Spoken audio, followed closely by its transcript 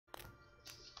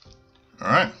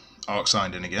Alright, Arc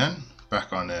signed in again,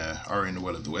 back on Ori and the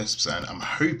Will of the Wisps, and I'm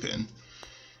hoping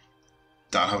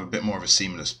that I'll have a bit more of a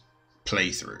seamless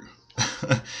playthrough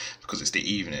because it's the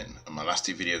evening and my last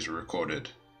two videos were recorded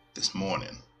this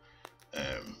morning,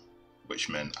 which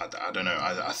meant I don't know,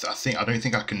 I don't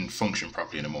think I can function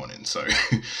properly in the morning, so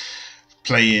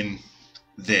playing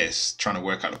this, trying to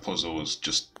work out the puzzles,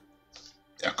 just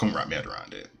I couldn't wrap my head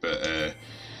around it. But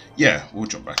yeah, we'll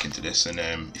jump back into this, and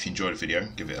if you enjoyed the video,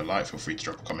 give it a like, feel free to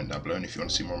drop a comment down below, and if you want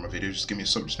to see more of my videos, just give me a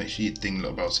sub, just make sure you ding the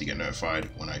little bell so you get notified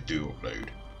when I do upload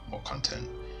more content.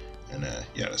 And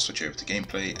yeah, let's switch over to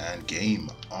gameplay and game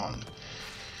on.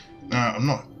 Now, I'm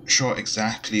not sure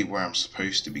exactly where I'm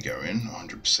supposed to be going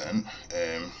 100%.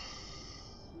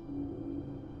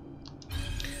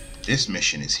 This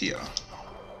mission is here,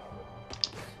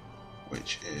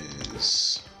 which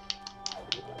is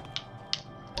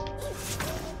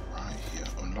right here.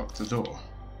 Unlock the door.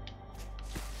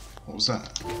 What was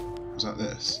that? Was that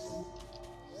this?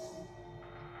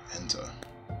 Enter.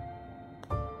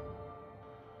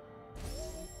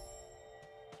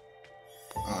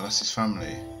 Oh, that's his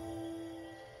family.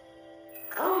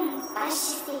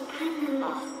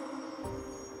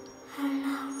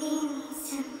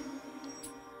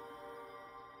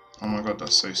 Oh my god,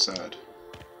 that's so sad.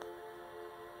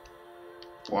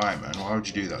 Why, man? Why would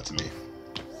you do that to me?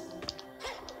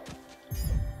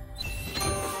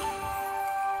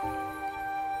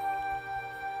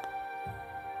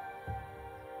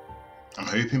 I'm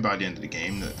hoping by the end of the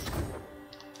game that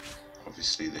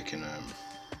obviously they can oh,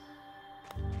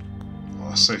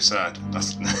 that's so sad.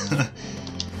 That's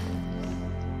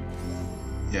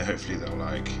yeah, hopefully they'll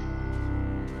like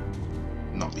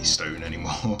not be stone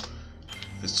anymore.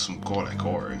 There's some Gorlek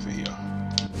ore over here.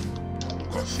 I've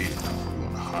got a feeling I probably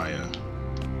want to hire.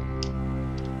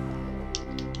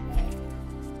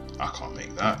 I can't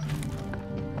make that.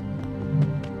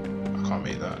 I can't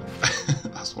make that.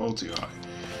 That's well too high.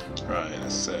 Right,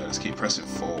 let's keep pressing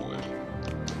forward.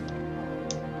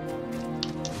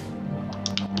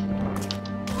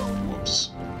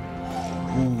 Whoops.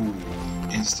 Ooh,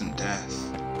 instant death.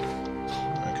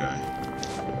 Okay.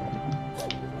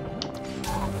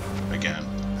 Again.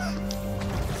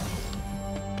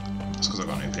 It's because I've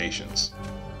got no patience.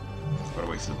 I've got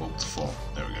to wait for the bulb to fall.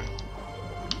 There we go.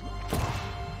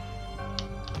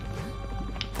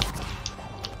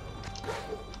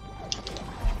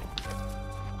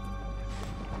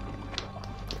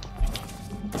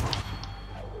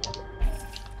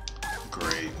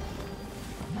 Great.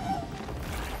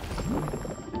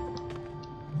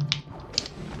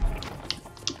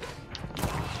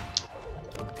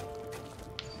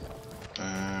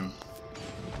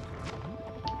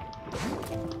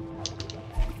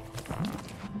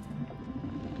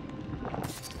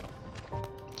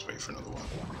 Let's wait for another one.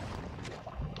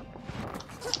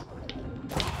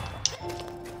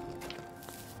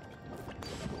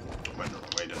 Went the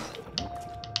wrong way, didn't I?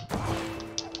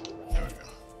 There we go.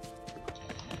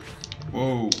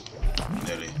 Whoa!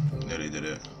 Nearly did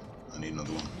it. I need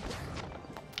another one.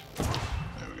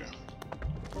 There we go.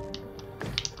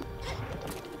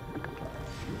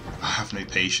 I have no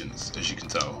patience, as you can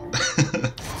tell.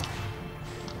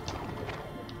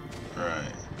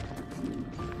 Right.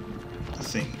 I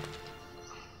think...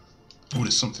 oh,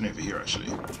 there's something over here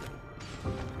actually.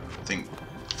 I think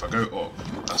if I go up,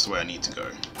 that's the way I need to go.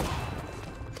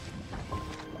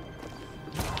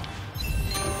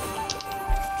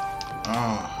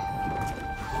 Ah.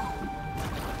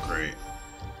 Great.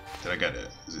 Did I get it?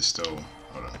 Is it still...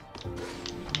 hold on.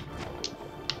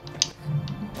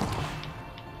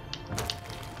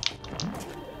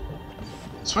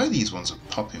 I swear these ones are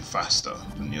popping faster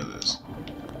than the others.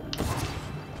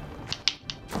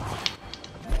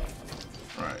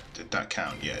 Right, did that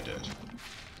count? Yeah, it did.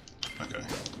 Okay.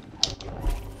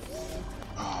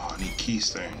 Oh, I need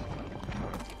keystone.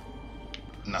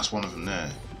 And that's one of them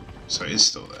there. So it is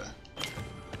still there.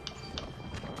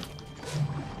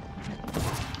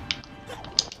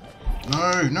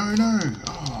 No, no, no!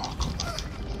 Oh, come on.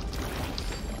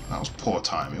 That was poor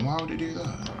timing. Why would he do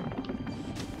that?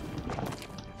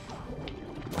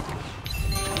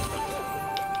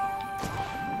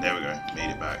 There we go.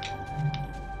 Made it back.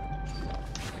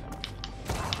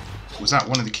 Was that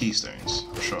one of the keystones?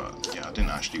 I'm sure. Yeah, I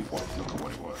didn't actually look at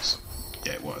what it was.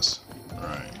 Yeah, it was.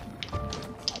 Alright.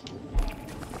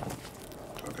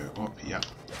 Do I go up? Yeah.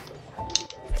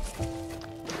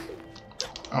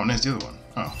 Oh, and there's the other one.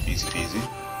 Oh, easy peasy.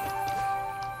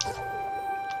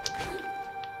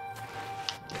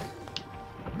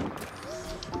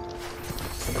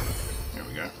 There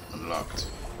we go. Unlocked.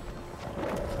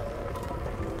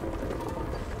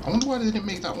 I wonder why they didn't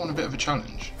make that one a bit of a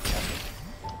challenge.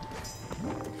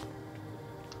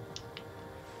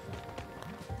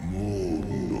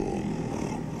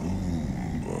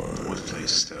 Wood clay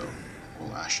still.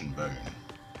 All ash and bone.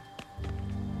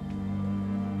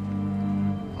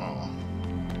 Oh.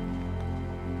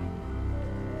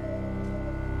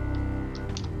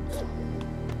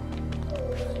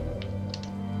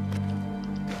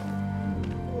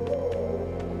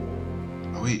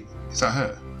 Oh wait, is that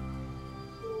her?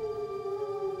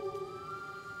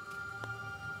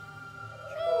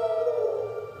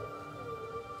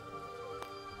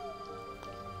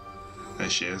 There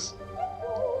she is.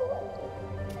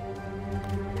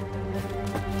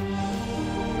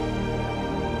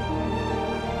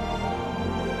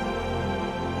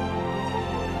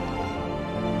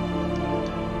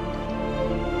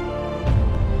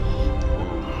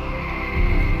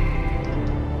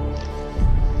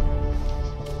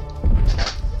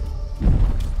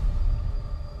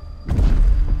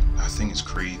 That thing is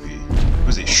creepy.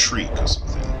 Was it Shriek or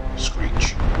something?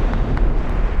 Screech.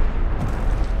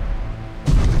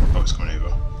 Oh, it's coming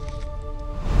over.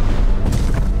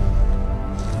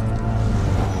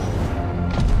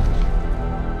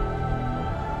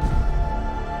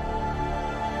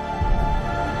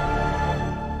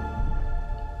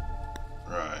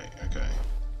 Right, okay.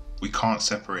 We can't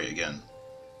separate again.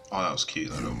 Oh, that was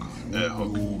cute, that little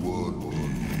hook.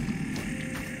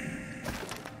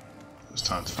 It was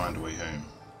time to find a way home.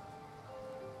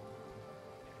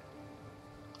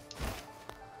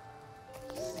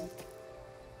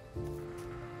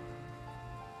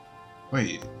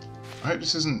 Wait, I hope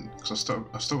this isn't, because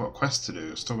I've still got quests to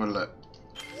do. I've still got to let.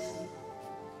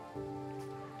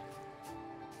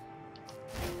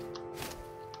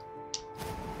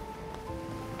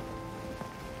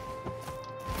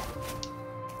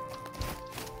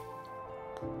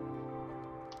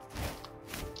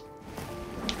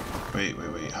 Wait,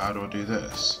 how do I do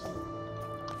this?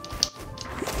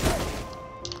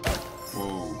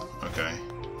 Whoa, okay.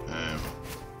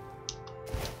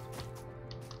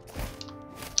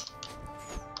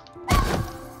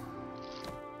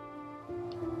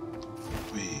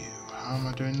 Wait, how am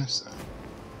I doing this then?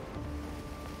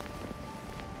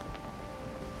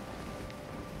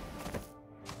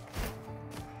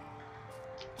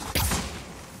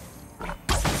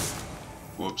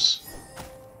 Whoops.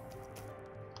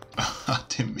 I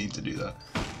didn't mean to do that.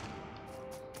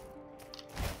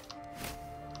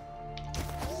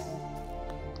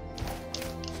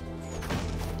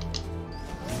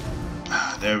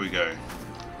 Ah, there we go.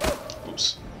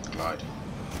 Oops, I lied.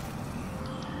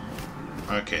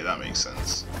 Okay, that makes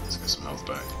sense. Let's get some health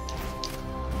back.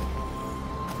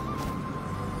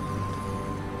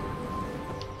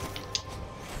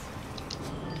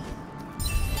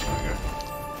 There we go.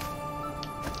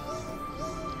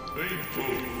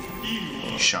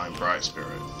 You shine bright,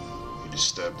 spirit. You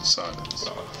disturb the silence.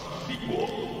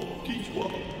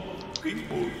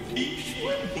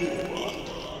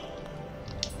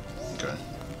 Okay.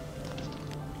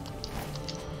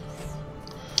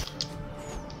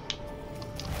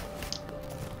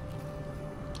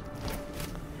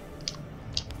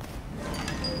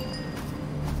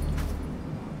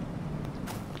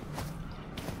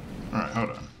 Alright, hold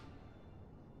on.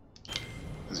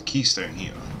 There's a keystone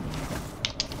here.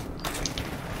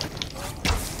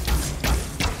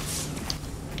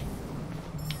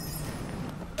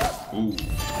 Ooh.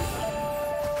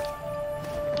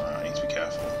 Alright, I need to be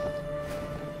careful.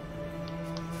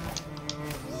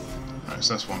 Alright,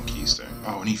 so that's one keystone.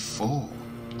 Oh, I need 4.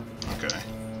 Okay.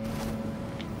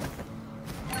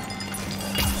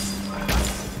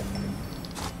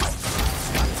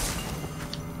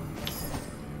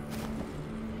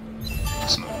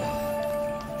 That's another one.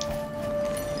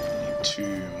 Need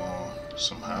 2 more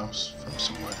somehow from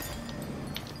somewhere.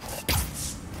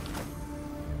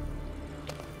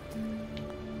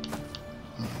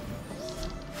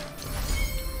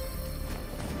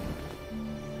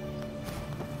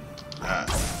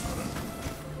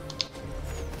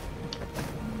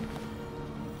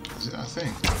 Is it that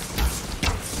thing?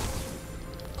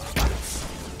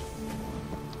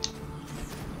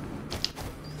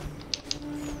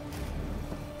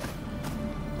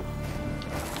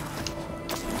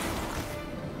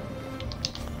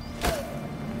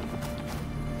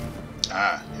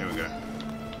 Ah, here we go.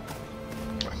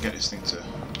 If I can get this thing to...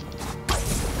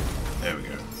 There we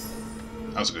go.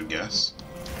 That was a good guess.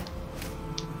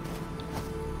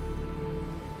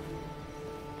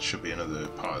 Should be another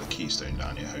part of the keystone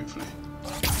down here, hopefully.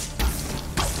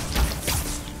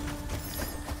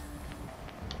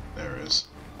 There it is.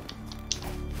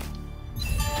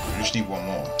 We just need one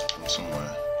more from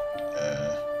somewhere.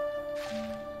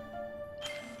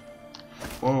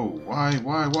 Whoa,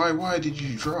 why did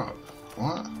you drop?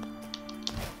 What?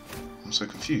 I'm so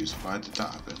confused. Why did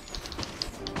that happen?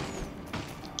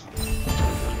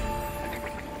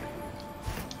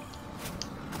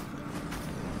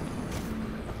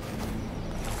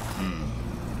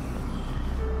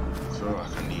 I feel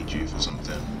like I need you for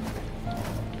something.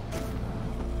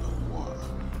 What?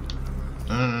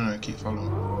 No, keep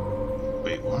following.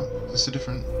 Wait, what? Is this a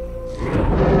different...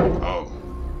 Oh.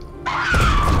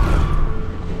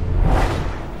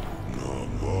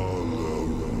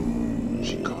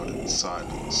 She guarded in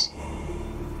silence.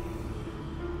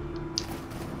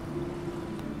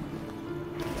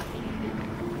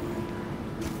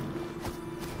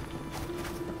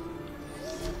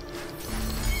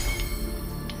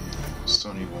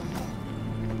 Still need one more.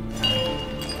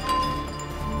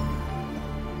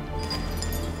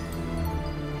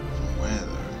 From where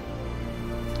though?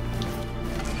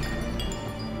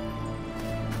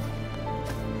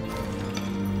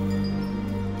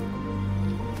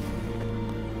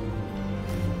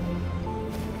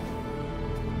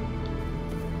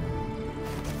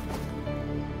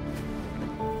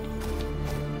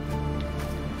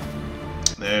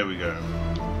 There we go.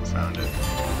 Found it.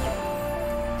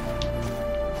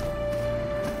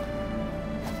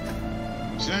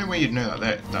 So the only way you'd know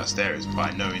that that's there is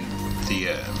by knowing the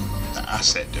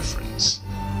asset difference.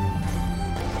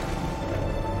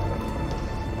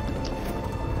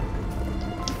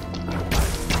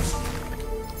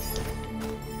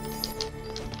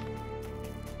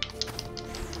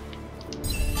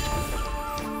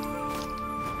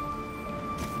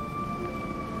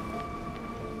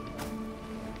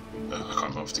 I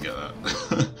can't bother to get that.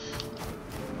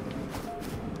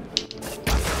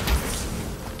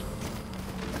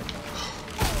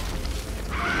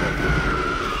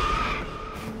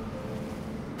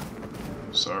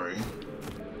 Sorry.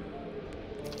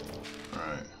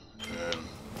 Right.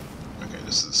 Okay,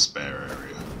 this is the spare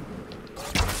area.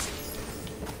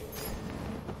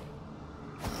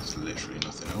 There's literally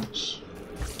nothing else.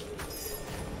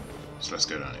 So let's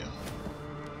go down here.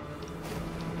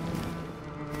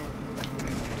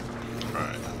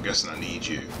 Right, I'm guessing I need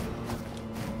you.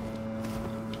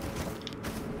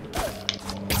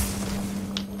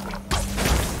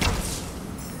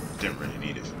 Didn't really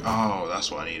need it. Oh, that's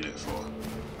what I needed it for.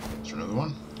 Is there another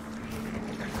one?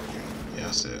 Yeah,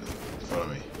 that's it. Follow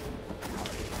me.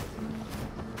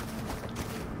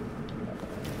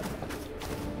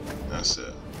 That's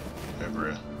it.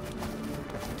 Over here.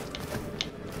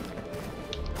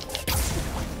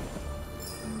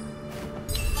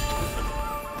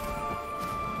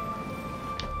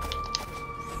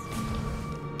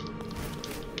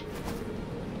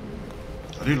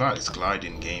 I do like this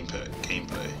gliding gameplay.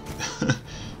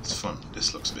 It's fun.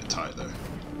 This looks a bit tight though.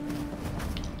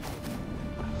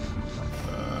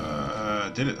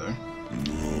 Did it though?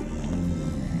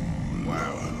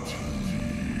 Wow.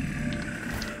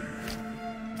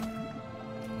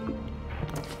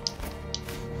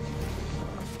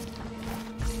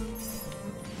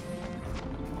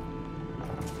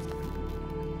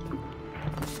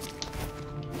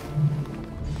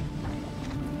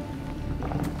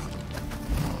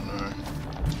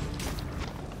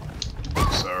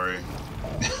 Sorry.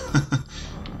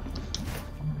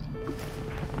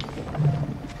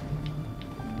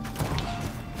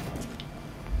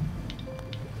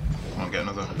 Come on, get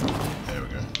another. There we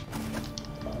go.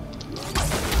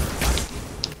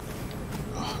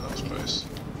 Oh, that was close.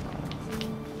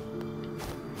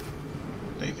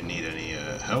 Don't even need any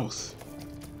health.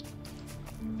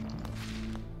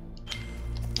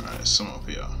 Alright, there's some up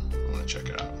here. I want to check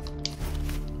it out.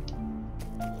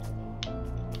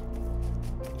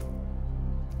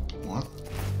 What?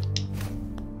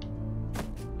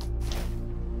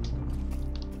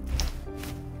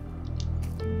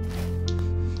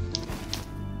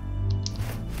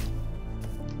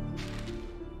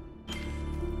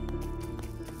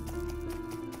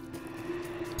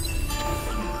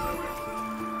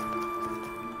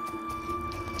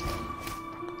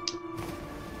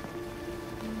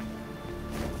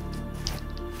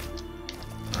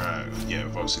 Right, yeah,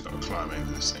 we've obviously got to climb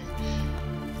over this thing.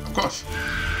 I've got a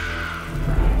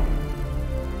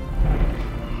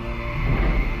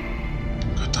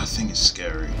God, that thing is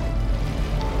scary.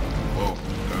 Whoa,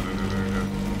 go. There we go.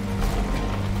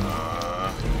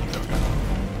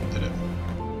 Did it.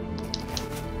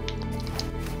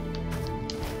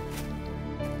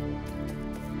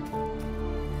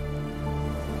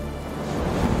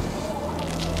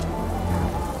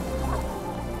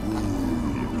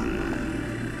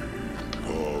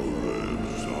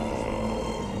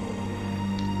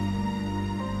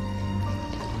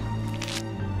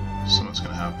 Something's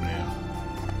gonna happen here?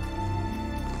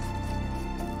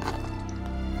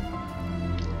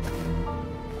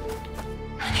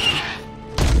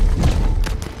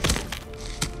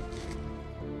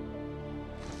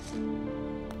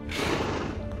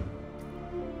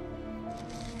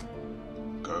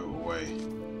 Go away.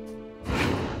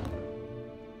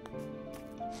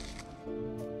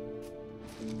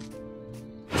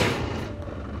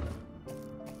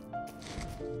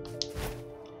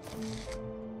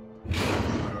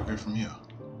 Where do I go from here?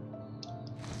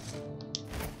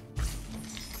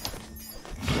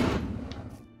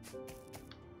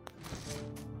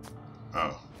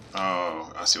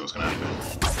 Oh, I see what's gonna happen.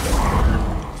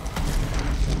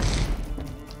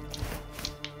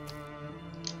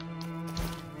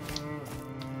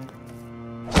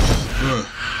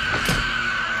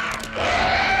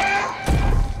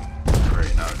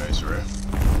 Great, now it knows we're in.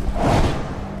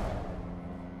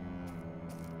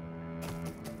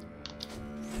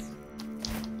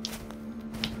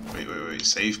 Wait,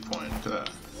 save point, look at that.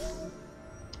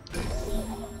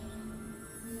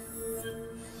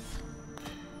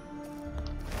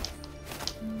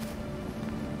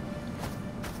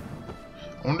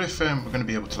 I wonder if we're going to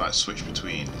be able to like switch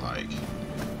between like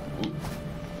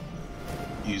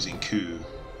using Ku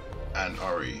and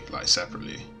Ori like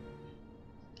separately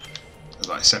as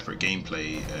like separate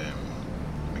gameplay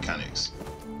mechanics.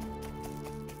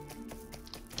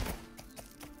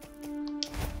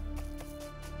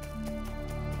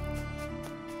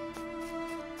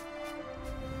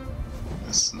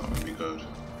 That's not going to be good.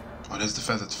 Oh, there's the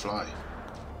feather to fly.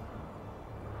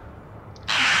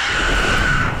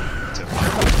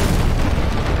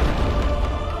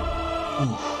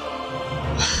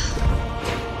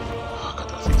 Oh god,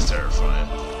 that thing's terrifying.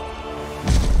 Oh.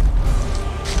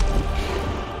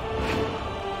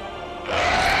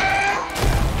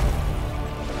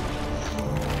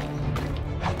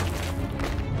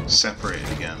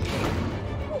 Separated again.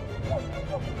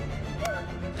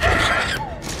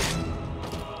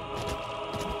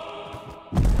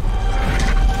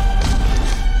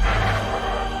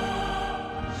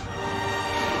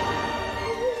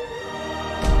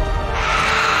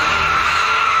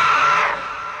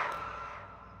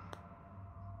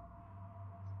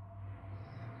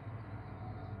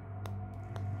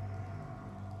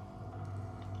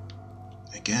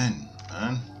 Again,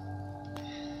 man.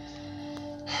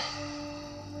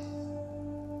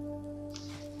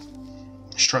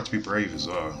 Just try to be brave as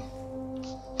well.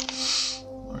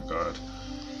 Oh my god.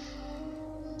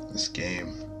 This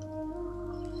game.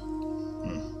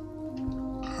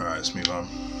 Alright, let's move on.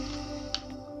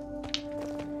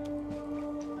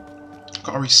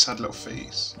 Got a really sad little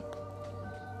face.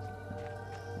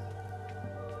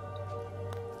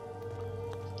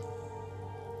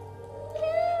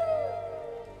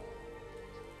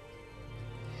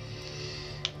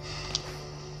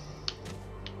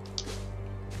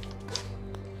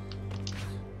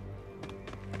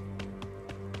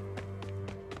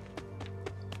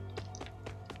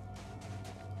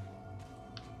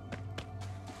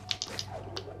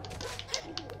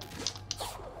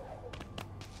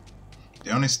 Be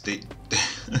honest, they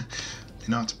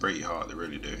know how to break your heart, they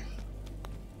really do.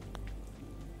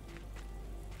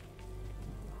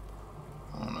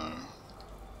 Oh no.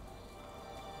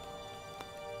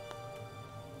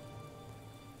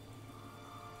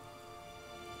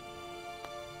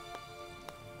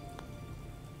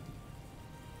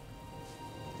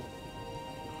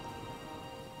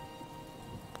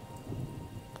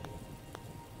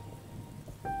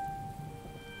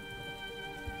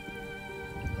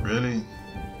 Really?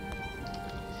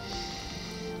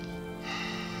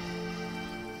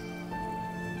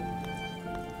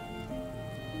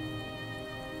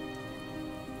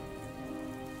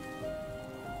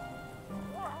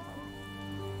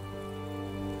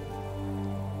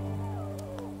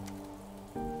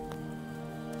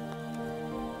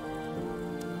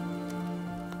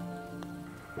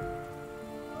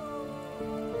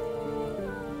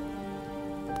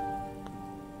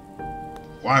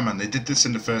 Why, man? They did this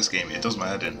in the first game. It does my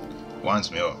head in.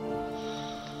 Winds me up.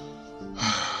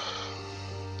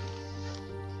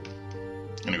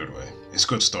 In a good way. It's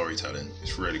good storytelling.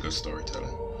 It's really good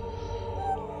storytelling.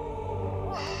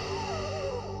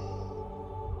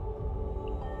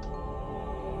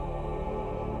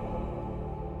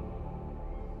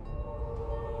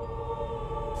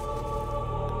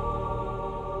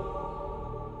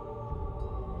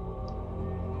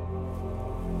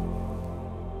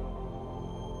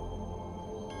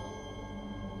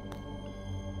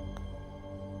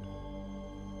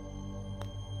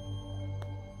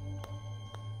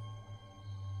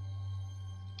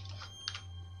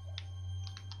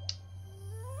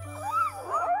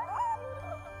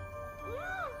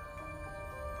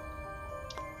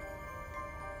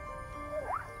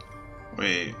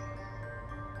 Wait.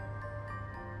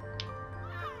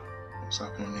 What's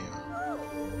happening here?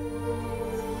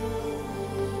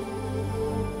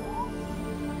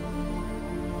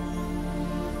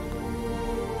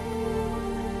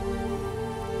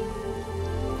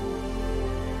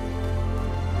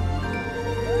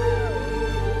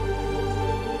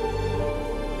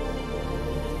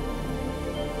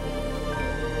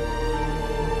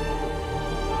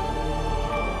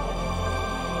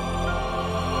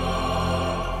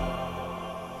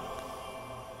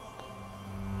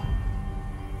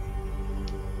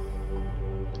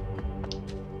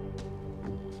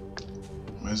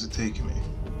 Where's it taking me?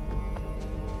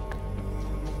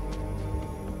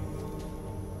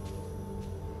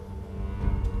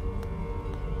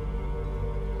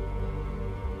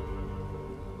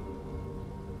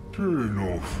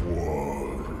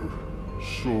 Tenofuar,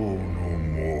 sono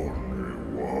morne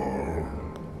war.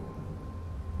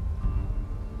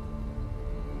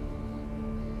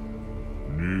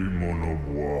 Nimono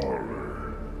buare,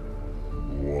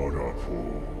 warapo.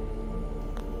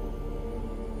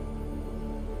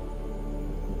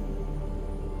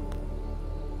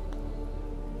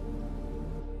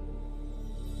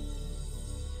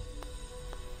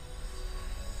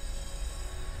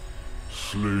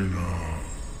 Slina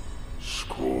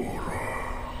Skora.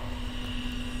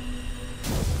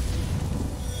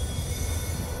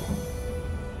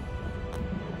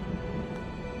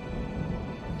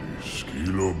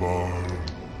 Diskilobar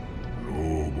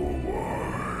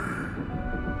Lobowai.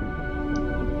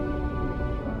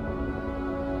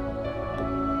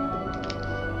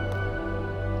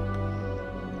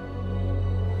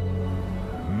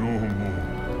 Nomo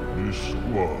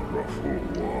Disquara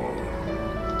Fowar.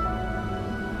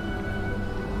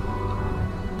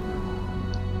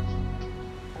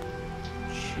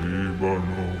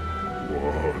 Shibano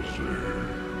Waze.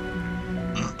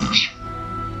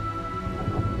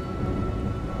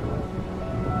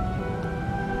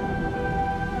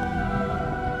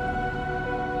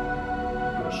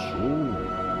 So,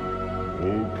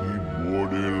 Oki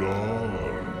Bordelar.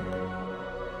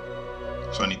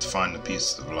 So I need to find the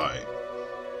pieces of light.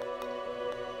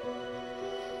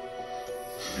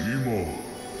 Imo,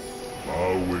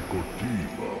 Bawe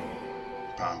Kotiba.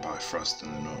 Bound by frost in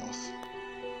the north.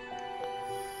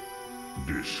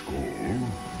 Disco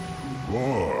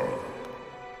Bar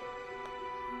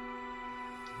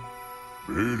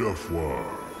Bedafoir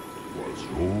was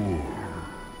all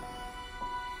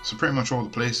So pretty much all the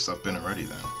places I've been already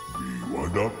then.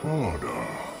 Biwadapada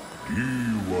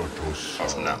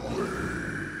Apart from that one.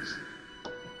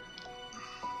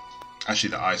 Actually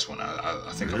the ice one,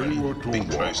 I think I've only been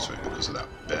close to it because of that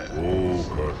bear.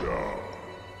 Okada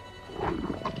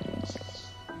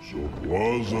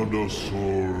Zobwaza da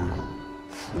Sol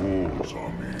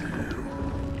Fozamir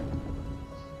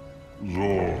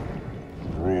Zon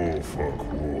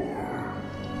Rofakor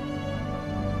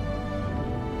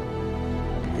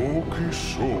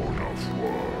Okisona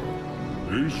Fwa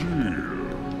Ezir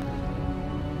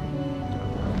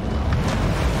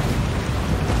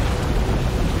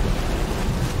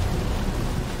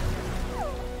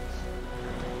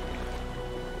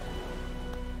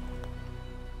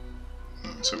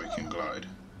So we can glide.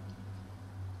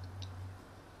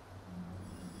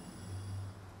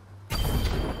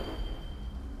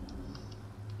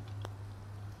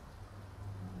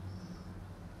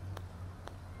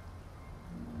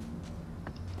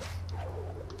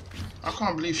 I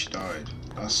can't believe she died.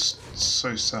 That's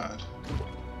so sad.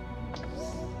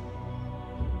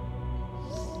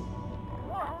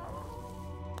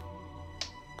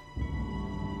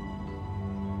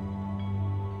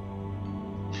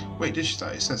 Wait, did she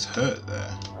die? It says hurt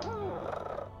there.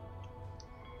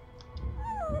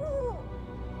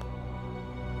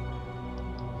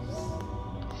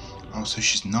 Oh, so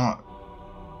she's not.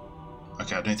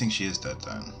 Okay, I don't think she is dead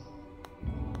then.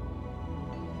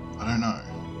 I don't know.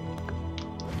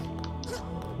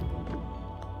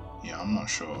 Yeah, I'm not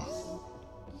sure.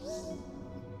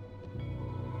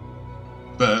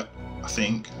 But I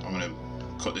think I'm going to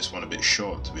cut this one a bit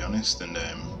short, to be honest, and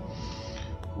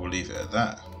we'll leave it at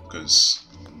that. Because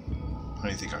I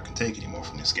don't think I can take any more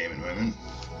from this game at the moment.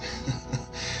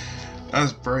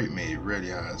 That's broke me, it really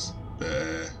has.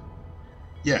 But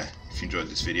yeah, if you enjoyed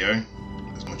this video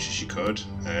as much as you could,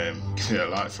 give it a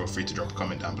like, feel free to drop a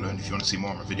comment down below, and if you want to see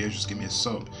more of my videos, just give me a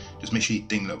sub. Just make sure you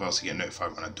ding the bell to get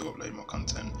notified when I do upload more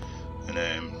content. And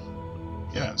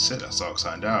yeah, that's it, that's all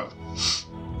signed out.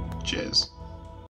 Cheers.